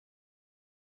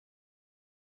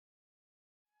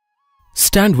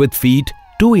Stand with feet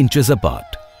 2 inches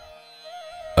apart.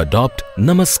 Adopt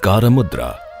Namaskara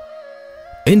Mudra.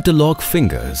 Interlock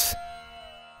fingers.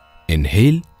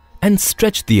 Inhale and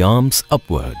stretch the arms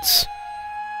upwards.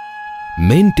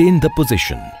 Maintain the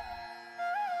position.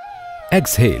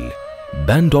 Exhale,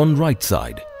 bend on right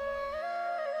side.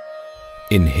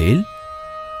 Inhale,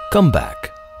 come back.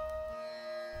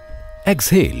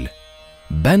 Exhale,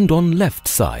 bend on left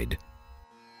side.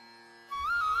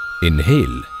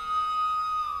 Inhale,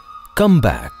 come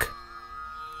back.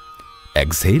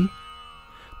 Exhale,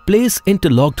 place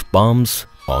interlocked palms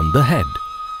on the head.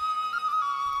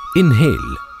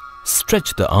 Inhale,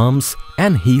 stretch the arms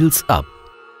and heels up.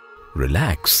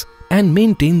 Relax and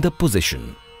maintain the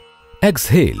position.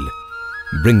 Exhale,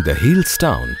 bring the heels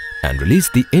down and release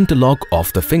the interlock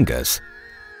of the fingers.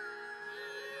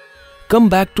 Come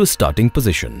back to starting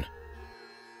position.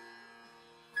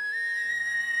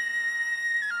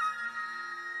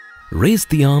 Raise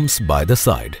the arms by the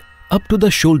side up to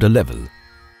the shoulder level.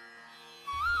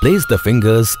 Place the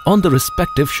fingers on the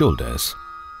respective shoulders.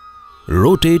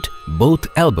 Rotate both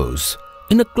elbows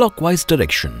in a clockwise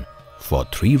direction for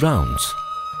 3 rounds.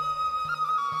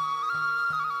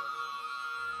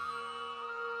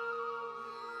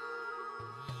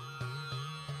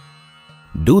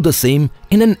 Do the same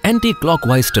in an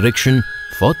anti-clockwise direction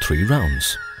for 3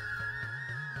 rounds.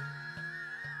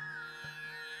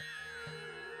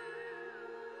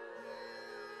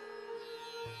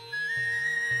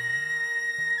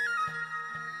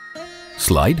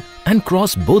 Slide and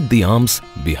cross both the arms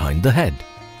behind the head.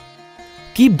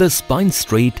 Keep the spine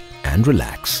straight and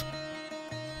relax.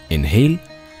 Inhale,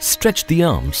 stretch the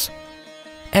arms.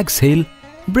 Exhale,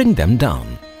 bring them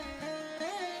down.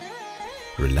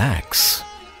 Relax.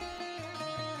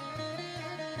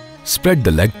 Spread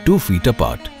the leg 2 feet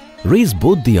apart. Raise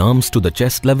both the arms to the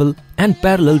chest level and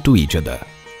parallel to each other.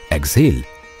 Exhale,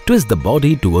 twist the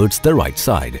body towards the right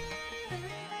side.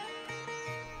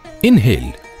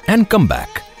 Inhale and come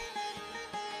back.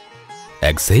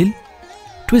 Exhale,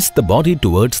 twist the body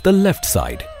towards the left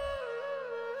side.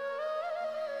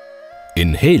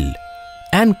 Inhale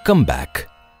and come back.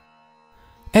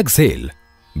 Exhale,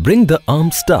 bring the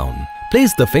arms down.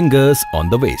 Place the fingers on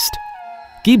the waist.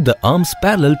 Keep the arms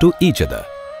parallel to each other.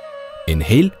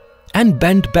 Inhale and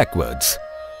bend backwards.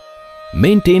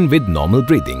 Maintain with normal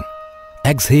breathing.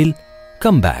 Exhale,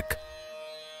 come back.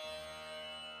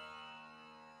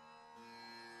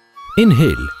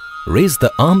 Inhale, raise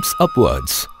the arms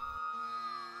upwards.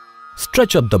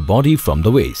 Stretch up the body from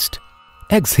the waist.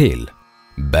 Exhale,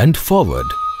 bend forward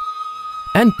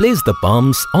and place the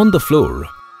palms on the floor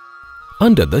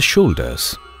under the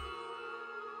shoulders.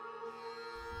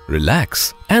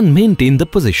 Relax and maintain the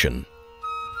position.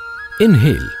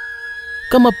 Inhale,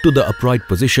 come up to the upright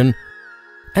position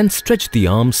and stretch the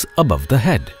arms above the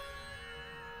head.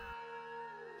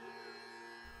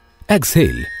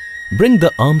 Exhale, bring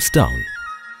the arms down.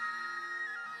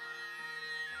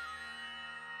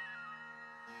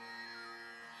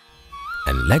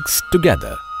 And legs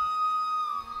together.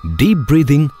 Deep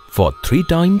breathing for 3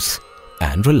 times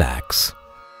and relax.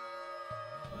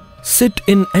 Sit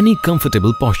in any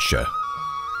comfortable posture.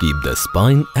 Keep the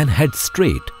spine and head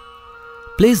straight.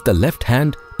 Place the left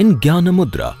hand in Jnana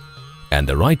Mudra and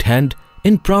the right hand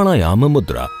in Pranayama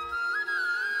Mudra.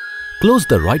 Close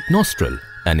the right nostril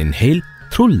and inhale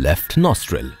through left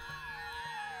nostril.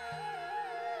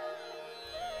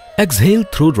 Exhale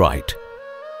through right.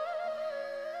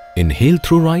 Inhale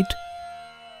through right.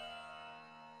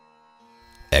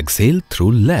 Exhale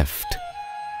through left.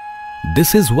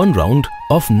 This is 1 round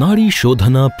of Nadi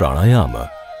Shodhana Pranayama.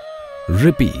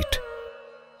 Repeat.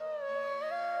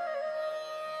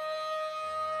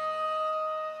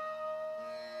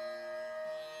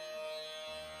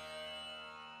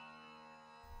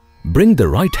 Bring the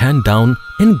right hand down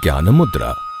in Jnana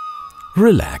Mudra.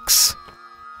 Relax.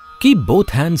 Keep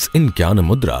both hands in Jnana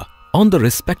Mudra on the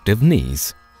respective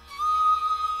knees.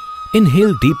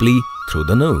 Inhale deeply through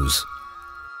the nose.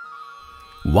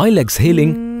 While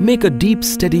exhaling, make a deep,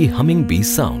 steady humming bee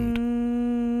sound.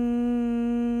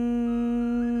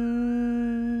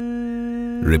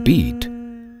 Repeat.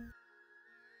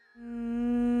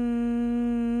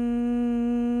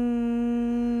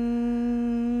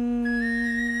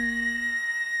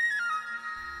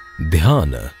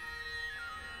 Dhyana.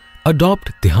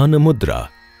 Adopt Dhyana Mudra.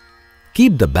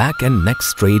 Keep the back and neck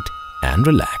straight and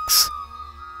relax.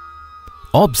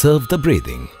 Observe the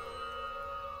breathing.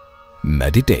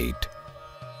 Meditate.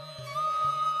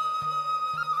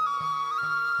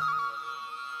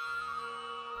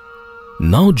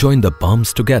 Now join the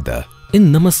palms together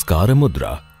in Namaskara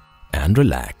Mudra and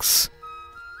relax.